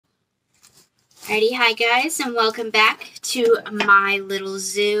Alrighty, hi guys, and welcome back to my little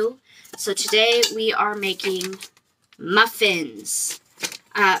zoo. So today we are making muffins.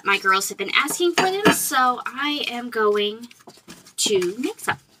 My girls have been asking for them, so I am going to make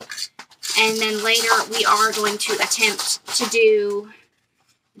some. And then later we are going to attempt to do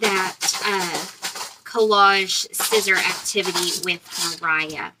that collage scissor activity with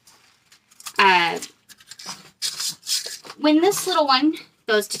Mariah. When this little one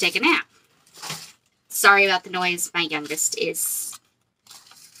goes to take a nap. Sorry about the noise. My youngest is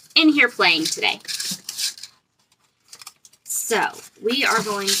in here playing today. So, we are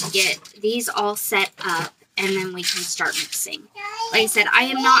going to get these all set up, and then we can start mixing. Like I said, I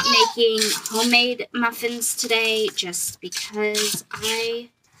am not making homemade muffins today, just because I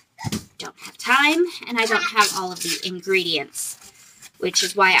don't have time, and I don't have all of the ingredients, which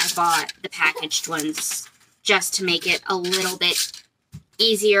is why I bought the packaged ones, just to make it a little bit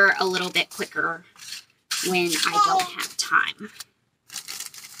easier, a little bit quicker, when I don't have time.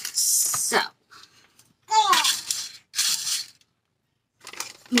 So,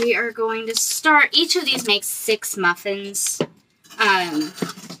 we are going to start. Each of these makes 6 muffins.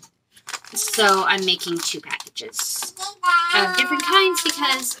 So I'm making 2 packages of different kinds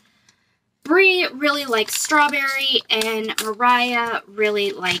because Brie really likes strawberry and Mariah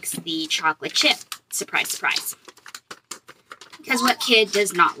really likes the chocolate chip. Surprise, surprise. Because what kid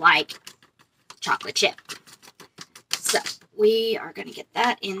does not like chocolate chip? So, we are going to get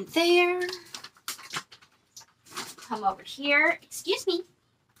that in there. Come over here. Excuse me.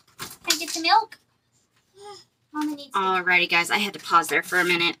 Can I get the milk? Mama needs milk. Alrighty, guys. I had to pause there for a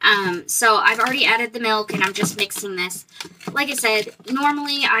minute. So, I've already added the milk, and I'm just mixing this. Like I said,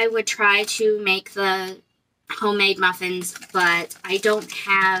 normally I would try to make the homemade muffins, but I don't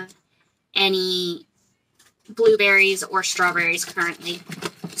have any blueberries or strawberries currently.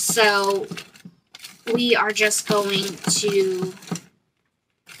 So, we are just going to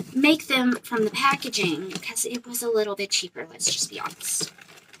make them from the packaging because it was a little bit cheaper, let's just be honest.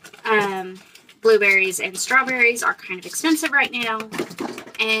 Blueberries and strawberries are kind of expensive right now,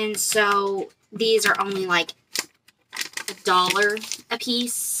 and so these are only like $1 a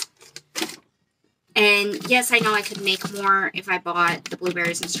piece. And yes, I know I could make more if I bought the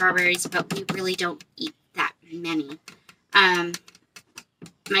blueberries and strawberries, but we really don't eat that many.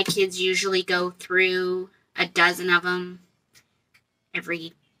 My kids usually go through a dozen of them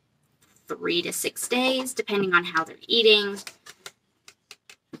every 3 to 6 days, depending on how they're eating.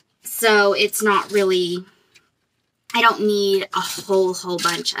 So it's not really, I don't need a whole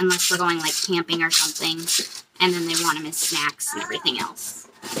bunch unless we're going like camping or something, and then they want them as snacks and everything else.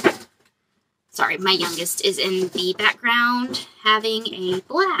 Sorry, my youngest is in the background having a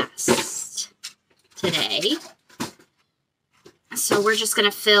blast today. So we're just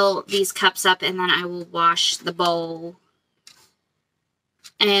going to fill these cups up, and then I will wash the bowl,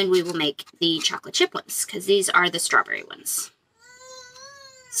 and we will make the chocolate chip ones, because these are the strawberry ones.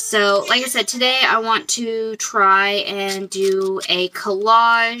 So, like I said, today I want to try and do a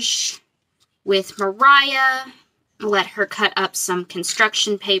collage with Mariah, let her cut up some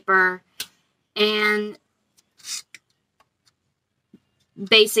construction paper, and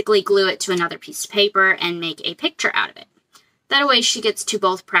basically glue it to another piece of paper and make a picture out of it. That way she gets to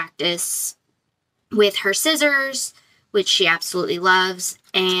both practice with her scissors, which she absolutely loves,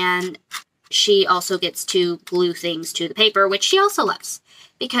 and she also gets to glue things to the paper, which she also loves.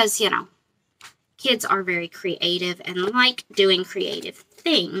 Because, you know, kids are very creative and like doing creative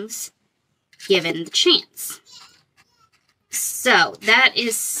things given the chance. So, that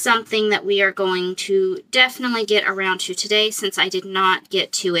is something that we are going to definitely get around to today, since I did not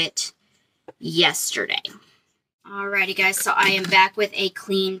get to it yesterday. Alrighty, guys, so I am back with a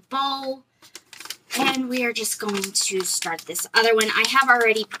clean bowl, and we are just going to start this other one. I have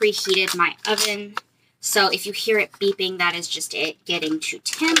already preheated my oven, so if you hear it beeping, that is just it getting to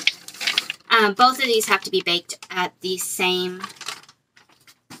temp. Both of these have to be baked at the same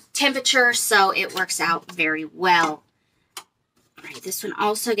temperature, so it works out very well. Alright, this one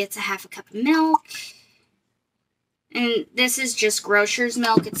also gets a half a cup of milk. And this is just grocer's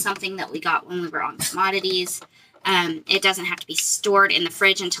milk. It's something that we got when we were on commodities. It doesn't have to be stored in the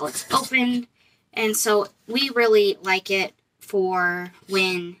fridge until it's opened. And so we really like it for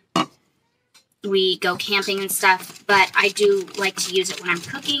when we go camping and stuff. But I do like to use it when I'm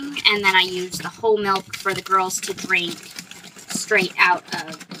cooking. And then I use the whole milk for the girls to drink straight out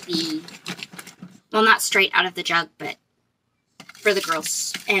of the, well, not straight out of the jug, but for the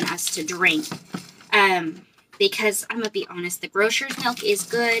girls and us to drink. Because I'm going to be honest, the grocer's milk is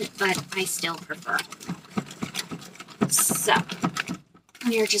good, but I still prefer milk. So,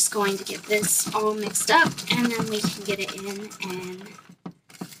 we are just going to get this all mixed up, and then we can get it in, and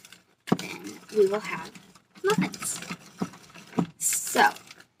then we will have muffins. So,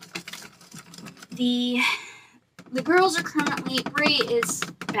 the girls are currently, Brie is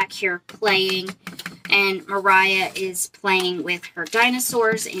back here playing, and Mariah is playing with her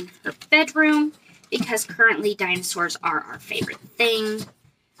dinosaurs in her bedroom, because currently dinosaurs are our favorite thing,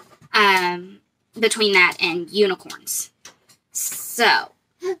 between that and unicorns. So,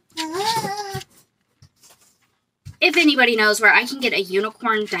 if anybody knows where I can get a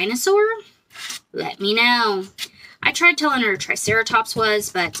unicorn dinosaur, let me know. I tried telling her Triceratops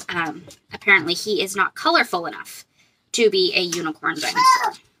was, but apparently he is not colorful enough to be a unicorn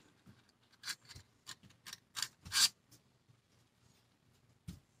dinosaur.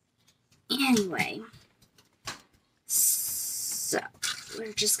 Anyway, so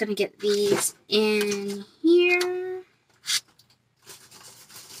we're just going to get these in here.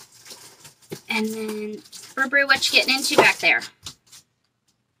 And then, Burberry, what you getting into back there?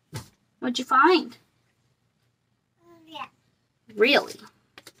 What'd you find? Yeah. Really?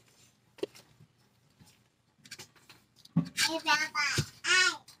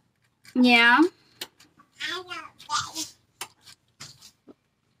 Yeah?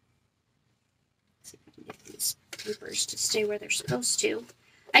 See if I can get these papers to stay where they're supposed to.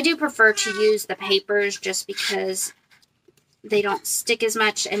 I do prefer to use the papers just because they don't stick as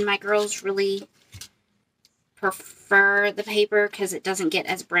much, and my girls really prefer the paper because it doesn't get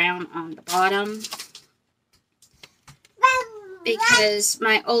as brown on the bottom. Because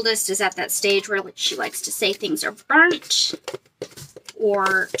my oldest is at that stage where she likes to say things are burnt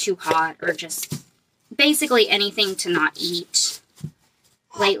or too hot or just basically anything to not eat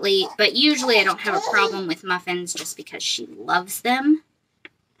lately. But usually I don't have a problem with muffins just because she loves them.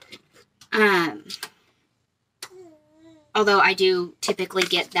 Although I do typically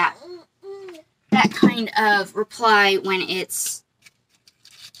get that kind of reply when it's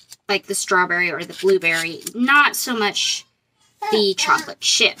like the strawberry or the blueberry. Not so much the chocolate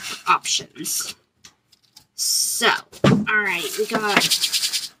chip options. So, alright, we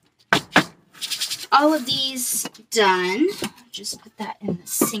got all of these done. Just put that in the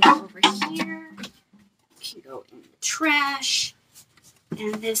sink over here. Can go in the trash.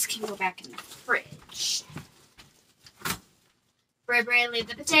 And this can go back in the fridge. Bray, leave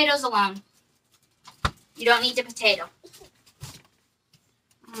the potatoes alone. You don't need the potato.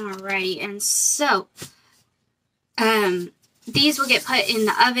 Alrighty, and so, these will get put in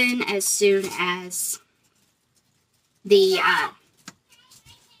the oven as soon as the,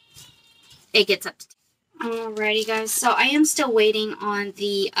 it gets up to temp. Alrighty, guys, so I am still waiting on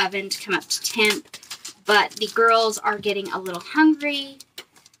the oven to come up to temp, but the girls are getting a little hungry.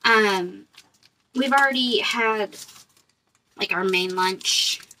 We've already had, like, our main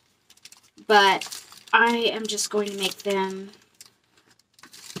lunch, but I am just going to make them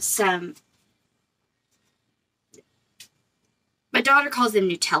some, my daughter calls them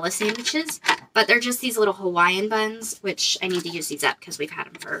Nutella sandwiches, but they're just these little Hawaiian buns, which I need to use these up because we've had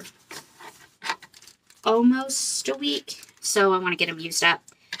them for almost a week, so I want to get them used up.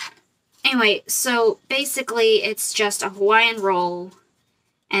 Anyway, so basically it's just a Hawaiian roll,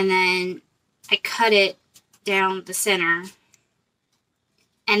 and then I cut it down the center,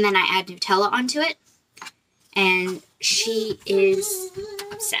 and then I add Nutella onto it, and she is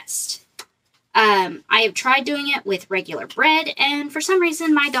obsessed. I have tried doing it with regular bread, and for some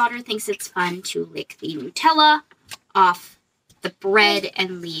reason my daughter thinks it's fun to lick the Nutella off the bread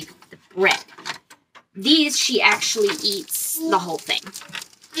and leave the bread. These, she actually eats the whole thing.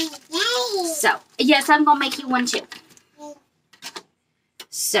 So, yes, I'm going to make you one too.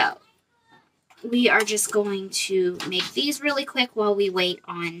 So, we are just going to make these really quick while we wait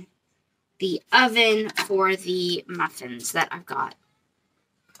on the oven for the muffins that I've got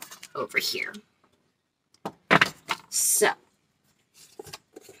over here. So,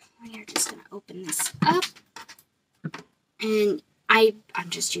 we are just going to open this up. And I'm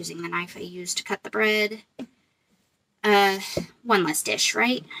just using the knife I used to cut the bread. One less dish,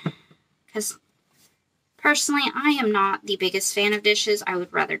 right? Because personally, I am not the biggest fan of dishes. I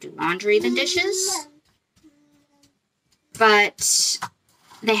would rather do laundry than dishes. But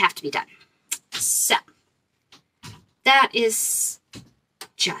they have to be done. So, that is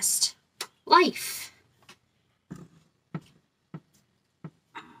just life. Alrighty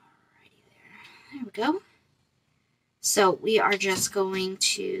there. There we go. So, we are just going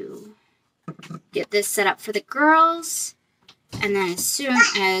to get this set up for the girls. And then as soon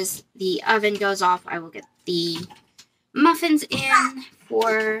as the oven goes off, I will get the muffins in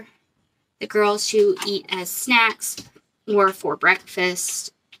for the girls to eat as snacks. or for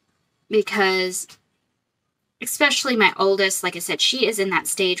breakfast, because especially my oldest, like I said, she is in that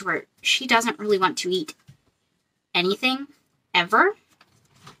stage where she doesn't really want to eat anything ever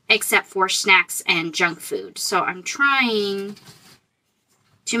except for snacks and junk food. So I'm trying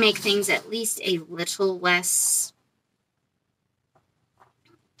to make things at least a little less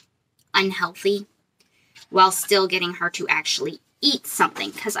unhealthy while still getting her to actually eat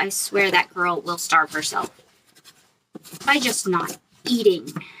something, because I swear that girl will starve herself by just not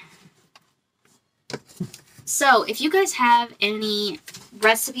eating. So if you guys have any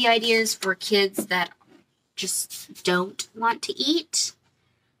recipe ideas for kids that just don't want to eat,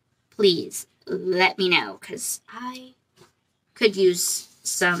 please let me know, because I could use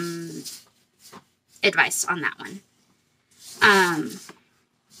some advice on that one.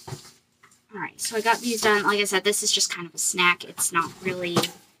 Alright, so I got these done. Like I said, this is just kind of a snack. It's not really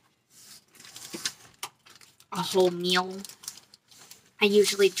a whole meal. I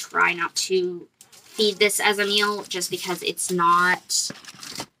usually try not to feed this as a meal just because it's not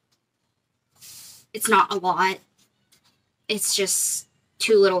a lot. It's just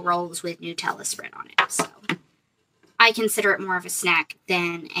 2 little rolls with Nutella spread on it. So I consider it more of a snack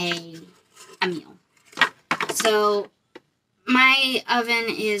than a meal. So my oven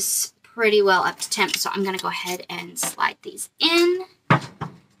is pretty well up to temp, so I'm going to go ahead and slide these in,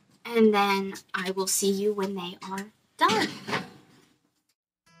 and then I will see you when they are done.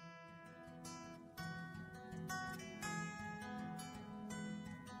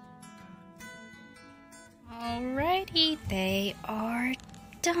 Alrighty, they are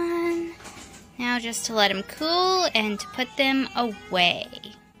done. Now just to let them cool and to put them away.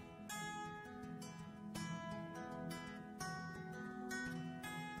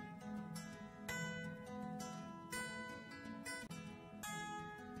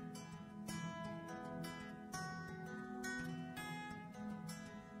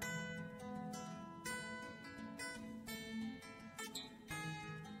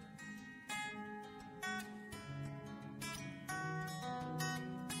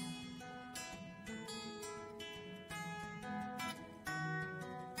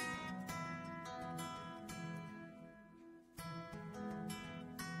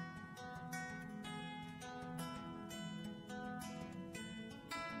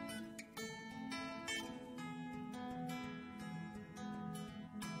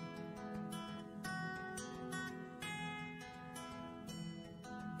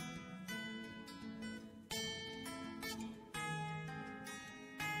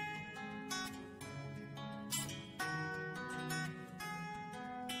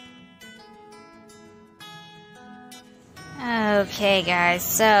 Okay guys,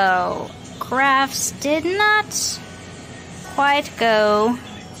 so crafts did not quite go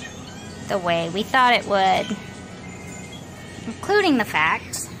the way we thought it would, including the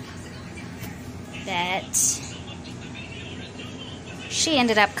fact that she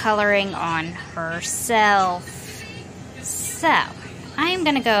ended up coloring on herself. So I'm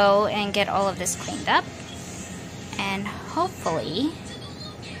gonna go and get all of this cleaned up, and hopefully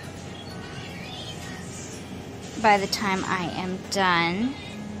by the time I am done,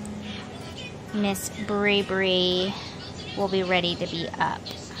 Miss Bree Bree will be ready to be up.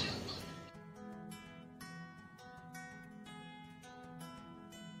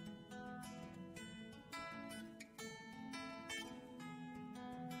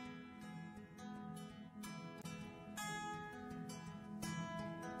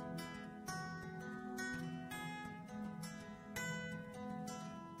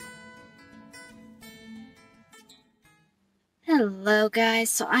 Hello guys,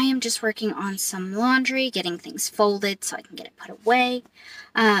 so I am just working on some laundry, getting things folded so I can get it put away.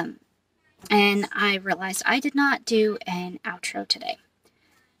 And I realized I did not do an outro today.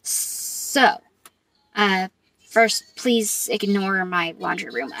 So, first please ignore my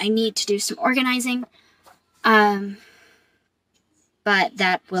laundry room. I need to do some organizing, but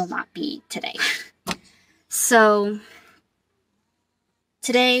that will not be today. So,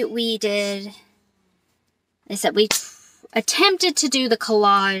 today we did, I said we attempted to do the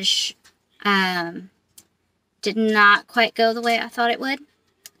collage, did not quite go the way I thought it would,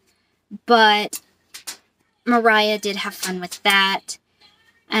 but Mariah did have fun with that,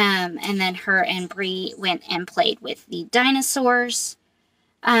 and then her and Bree went and played with the dinosaurs,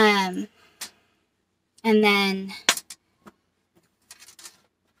 and then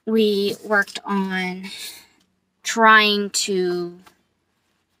we worked on trying to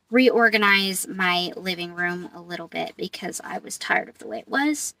reorganize my living room a little bit because I was tired of the way it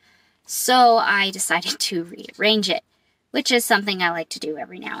was. So I decided to rearrange it, which is something I like to do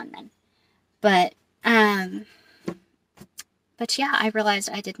every now and then. But But yeah, I realized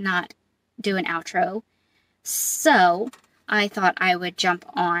I did not do an outro. So I thought I would jump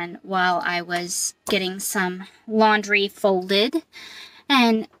on while I was getting some laundry folded.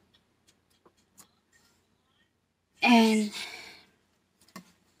 And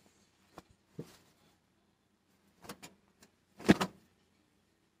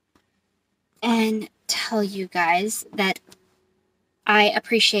tell you guys that I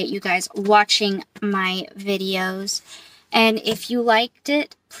appreciate you guys watching my videos. And if you liked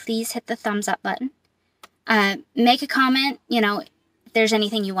it, please hit the thumbs up button. Make a comment, if there's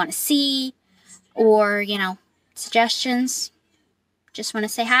anything you want to see or, suggestions. Just want to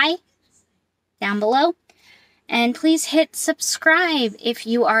say hi down below. And please hit subscribe if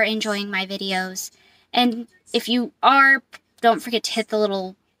you are enjoying my videos. And if you are, don't forget to hit the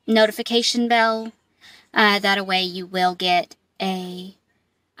little notification bell. That way you will get a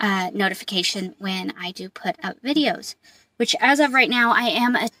notification when I do put up videos. Which, as of right now, I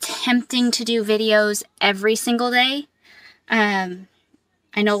am attempting to do videos every single day. I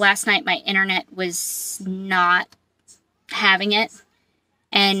know last night my internet was not having it.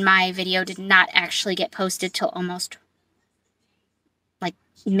 And my video did not actually get posted till almost like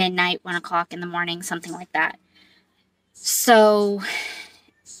midnight, 1 o'clock in the morning, something like that. So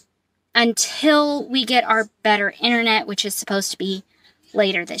until we get our better internet, which is supposed to be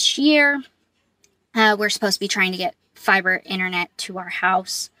later this year, we're supposed to be trying to get fiber internet to our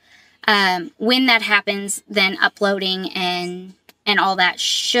house. When that happens, then uploading and all that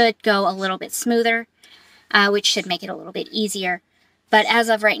should go a little bit smoother, which should make it a little bit easier. But as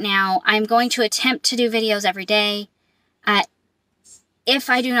of right now, I'm going to attempt to do videos every day. If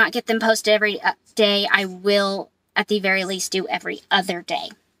I do not get them posted every day, I will, at the very least, do every other day.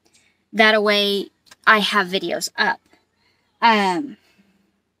 That way, I have videos up. Like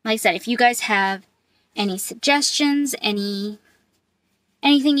I said, if you guys have any suggestions, anything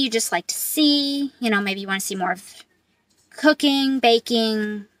you just like to see, maybe you want to see more of cooking,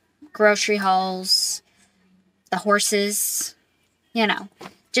 baking, grocery hauls, the horses,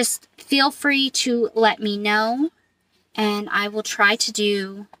 just feel free to let me know, and I will try to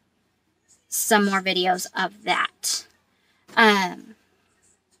do some more videos of that.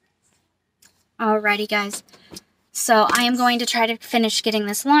 Alrighty, guys. So I am going to try to finish getting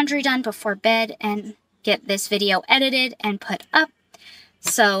this laundry done before bed and get this video edited and put up.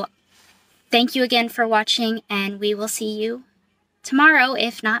 So thank you again for watching, and we will see you tomorrow,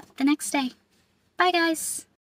 if not the next day. Bye, guys.